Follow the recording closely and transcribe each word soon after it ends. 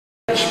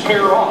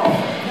pair off.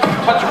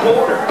 Touch a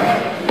quarter.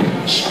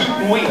 Scoot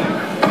and weave.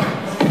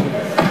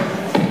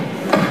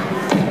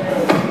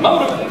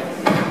 Motivate.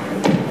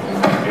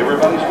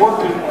 Everybody's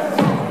working.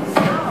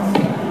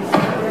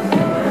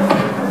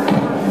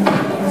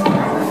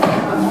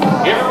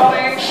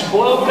 Everybody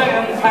explode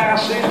and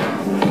pass in.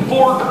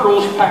 4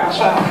 girls pass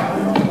out.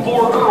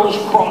 4 girls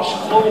cross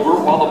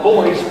clover while the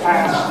boys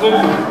pass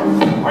through.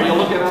 Are you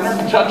looking at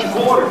her? Touch a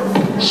quarter.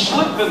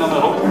 Slip in the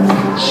middle.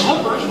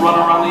 Slippers run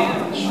around the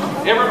ends.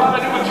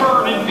 Everybody do a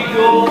turn and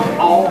field.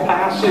 All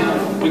pass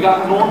in. We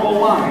got normal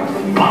lines.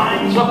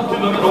 Lines up to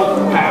the middle.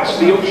 Pass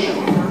the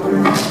ocean.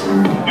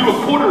 Do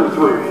a quarter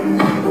through.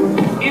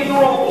 In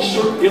roll,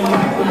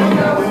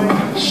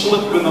 circulate.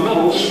 Slip in the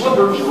middle.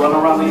 Slippers run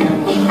around the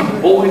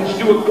ends. Boys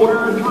do a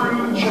quarter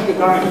through. Check a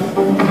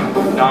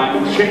diamond.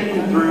 Diamond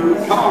chain through.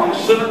 Come on,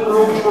 center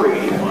row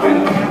tree.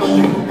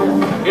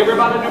 Fantastic.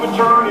 Everybody do a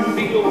turn and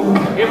field.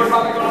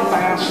 Everybody gonna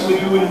pass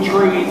through and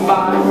trade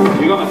by.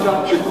 You're gonna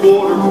touch a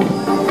quarter.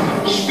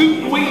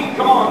 Scoot and weave.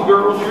 Come on,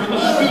 girls. You're the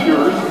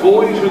scooters.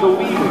 Boys are the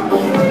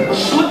weavers.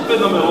 Slip in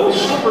the middle.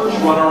 Slippers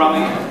run around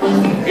the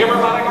ends.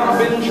 Everybody gonna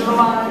bend your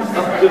line.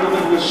 Up to the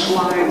middle,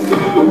 slide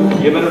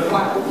through. You better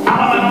clap.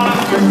 Out and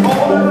your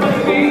quarter,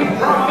 baby.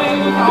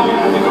 Coming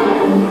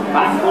home.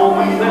 Back home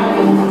and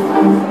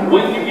then.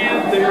 When you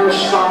get there,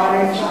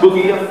 sides.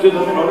 Boogie up to the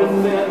middle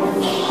and then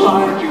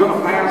sides. You're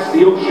gonna pass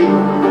the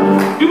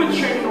ocean. Do a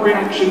chain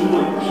reaction,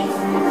 please.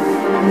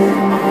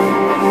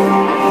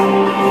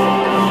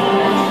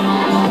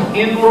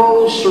 In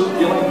roll,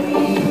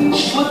 circulate.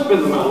 Slip in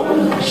the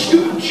middle.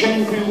 Scoot,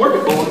 chain through. Work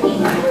it,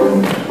 boys.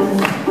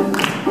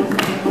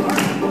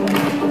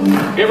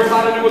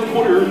 Everybody do a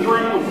quarter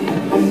through.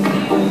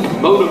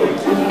 Motivate.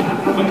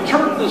 But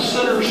turn the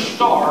center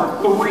star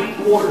 3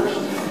 quarters.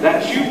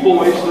 That's you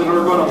boys that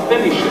are going to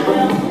finish it.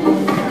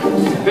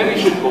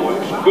 Finish it, boys.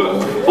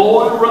 Good.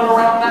 Boy, run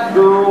around that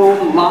girl.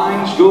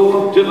 Lines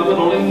go up to the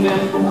middle and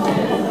then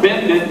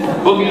bend it.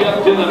 Boogie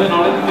up to the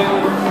middle and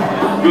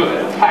then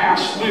good.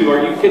 Pass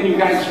through. Can you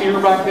guys hear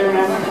back there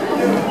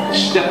now?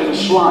 Step and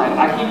slide.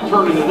 I keep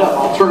turning it up.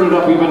 I'll turn it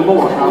up even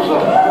more. How's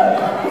that?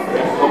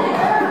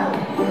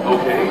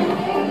 Okay.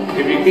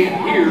 If you can't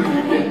hear, you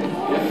can.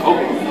 Yeah.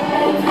 Okay.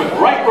 Good.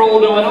 Right roll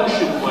to an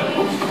ocean play.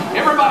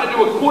 Everybody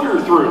do a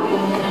quarter through.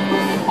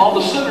 All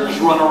the centers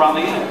run around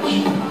the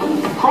ends.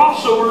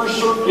 Crossovers,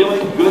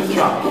 circulate. Good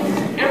job.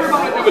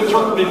 Everybody do a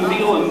turn and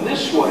kneel in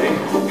this way.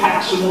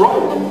 Pass and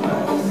roll.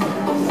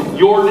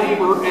 Your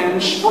neighbor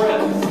and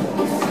spread.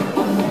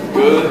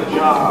 Good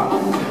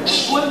job.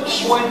 Slip,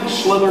 swing,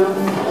 slither.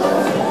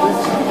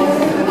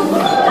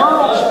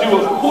 Girls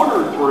do a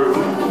quarter through.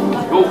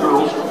 Go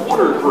girls,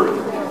 quarter through.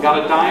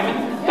 Got a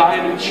diamond,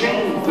 diamond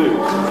chain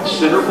through.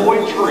 Center boy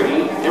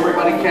tree.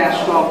 Everybody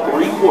cast off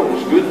 3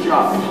 quarters. Good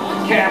job.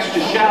 Cast a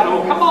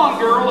shadow. Come on,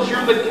 girls,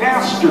 you're the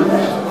casters.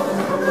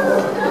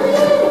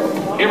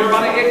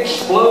 Everybody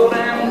explode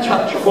and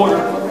touch a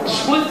quarter.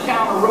 Split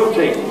counter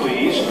rotate,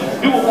 please.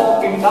 Do a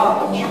walking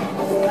dodge.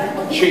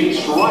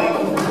 Chase right.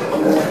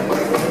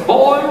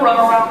 Boy, run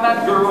around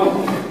that girl.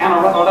 And a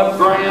run up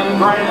grand,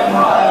 right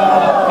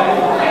up,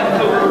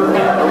 and to her,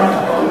 and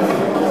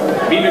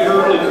around. Meet a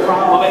girl in the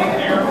problem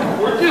ain't here.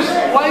 We're just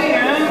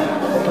playing.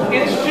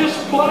 It's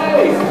just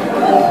play.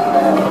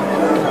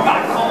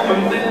 Back home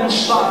and then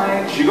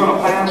sides. You're going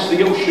to pass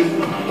the ocean.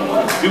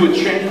 Do a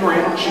chain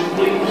reaction,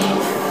 please.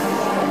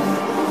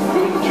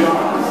 Good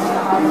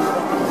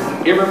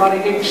job. Everybody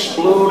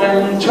explode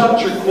and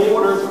touch a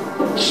quarter.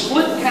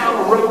 Split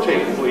counter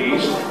rotate,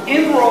 please.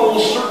 In roll,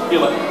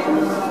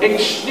 circulate.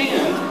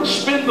 Extend.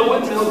 Spin the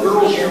windmill,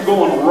 girls. You're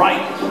going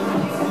right.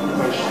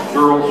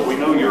 Girls, we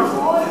know you're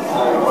all right.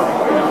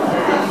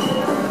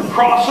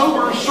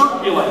 Crossover,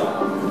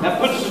 circulate. That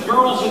puts the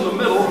girls in the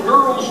middle.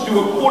 Girls do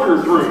a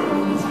quarter through.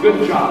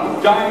 Good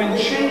job. Diamond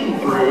chain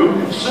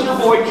through. Center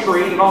boy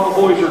trade, and all the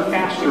boys are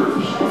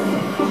casters.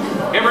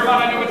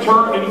 Everybody do a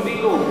turn and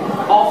field.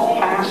 All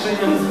pass in.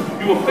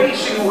 Do a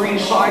facing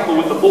recycle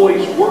with the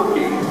boys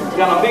working.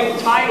 Got a big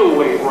tidal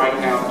wave right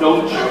now,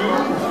 don't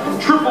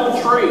you?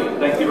 Triple trade.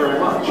 Thank you very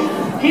much.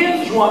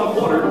 Hinge 1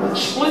 quarter.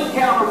 Split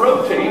counter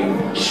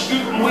rotate.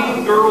 Scoot and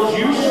weave, girls.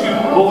 You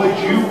scoot, boys.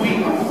 You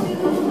weave.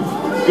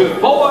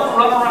 Good. Boy,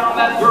 run around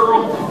that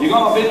girl. You're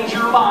going to bend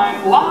your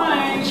line.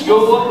 Lines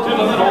go up to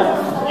the middle.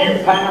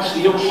 You pass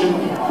the ocean.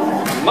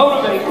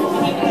 Motivate.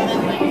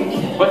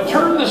 But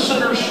turn the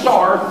center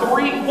star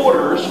 3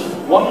 quarters.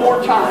 1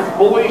 more time.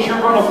 Boys, you're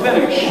going to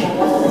finish.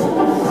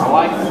 I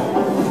like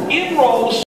it. In rolls.